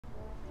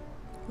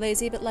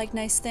Lazy but like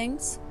nice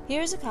things?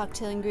 Here's a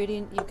cocktail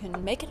ingredient you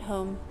can make at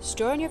home,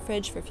 store in your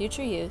fridge for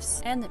future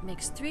use, and that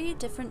makes 3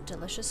 different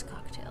delicious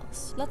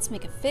cocktails. Let's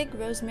make a fig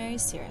rosemary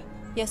syrup.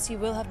 Yes, you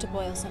will have to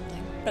boil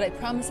something, but I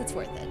promise it's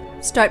worth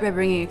it. Start by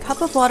bringing a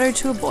cup of water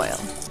to a boil,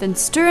 then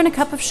stir in a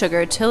cup of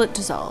sugar till it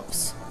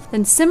dissolves.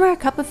 Then simmer a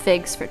cup of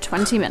figs for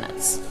 20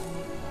 minutes.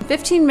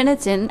 15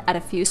 minutes in, add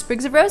a few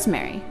sprigs of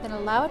rosemary. Then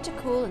allow it to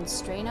cool and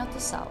strain out the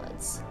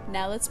solids.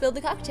 Now let's build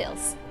the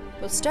cocktails.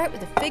 We'll start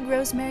with a fig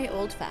rosemary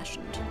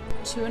old-fashioned.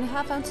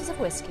 2½ ounces of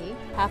whiskey,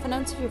 ½ an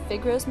ounce of your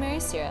fig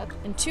rosemary syrup,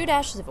 and 2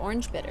 dashes of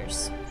orange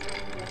bitters.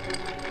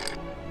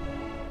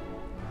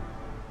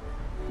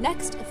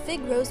 Next, a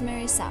fig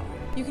rosemary sour.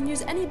 You can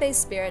use any base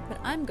spirit, but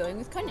I'm going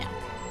with cognac.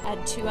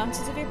 Add 2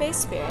 ounces of your base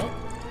spirit,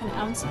 an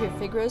ounce of your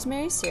fig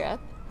rosemary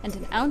syrup, and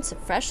an ounce of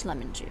fresh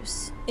lemon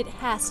juice. It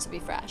has to be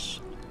fresh.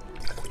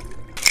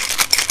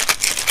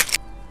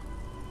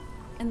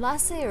 And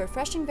lastly, a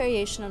refreshing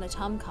variation on a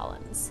Tom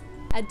Collins.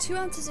 Add 2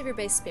 ounces of your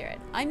base spirit.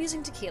 I'm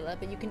using tequila,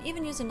 but you can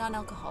even use a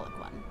non-alcoholic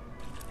one.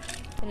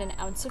 Then an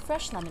ounce of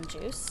fresh lemon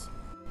juice.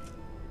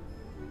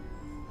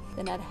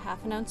 Then add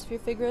 ½ an ounce of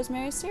your fig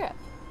rosemary syrup.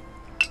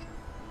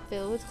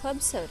 Fill with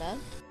club soda.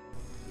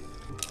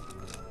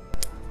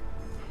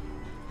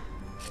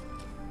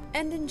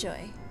 And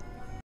enjoy.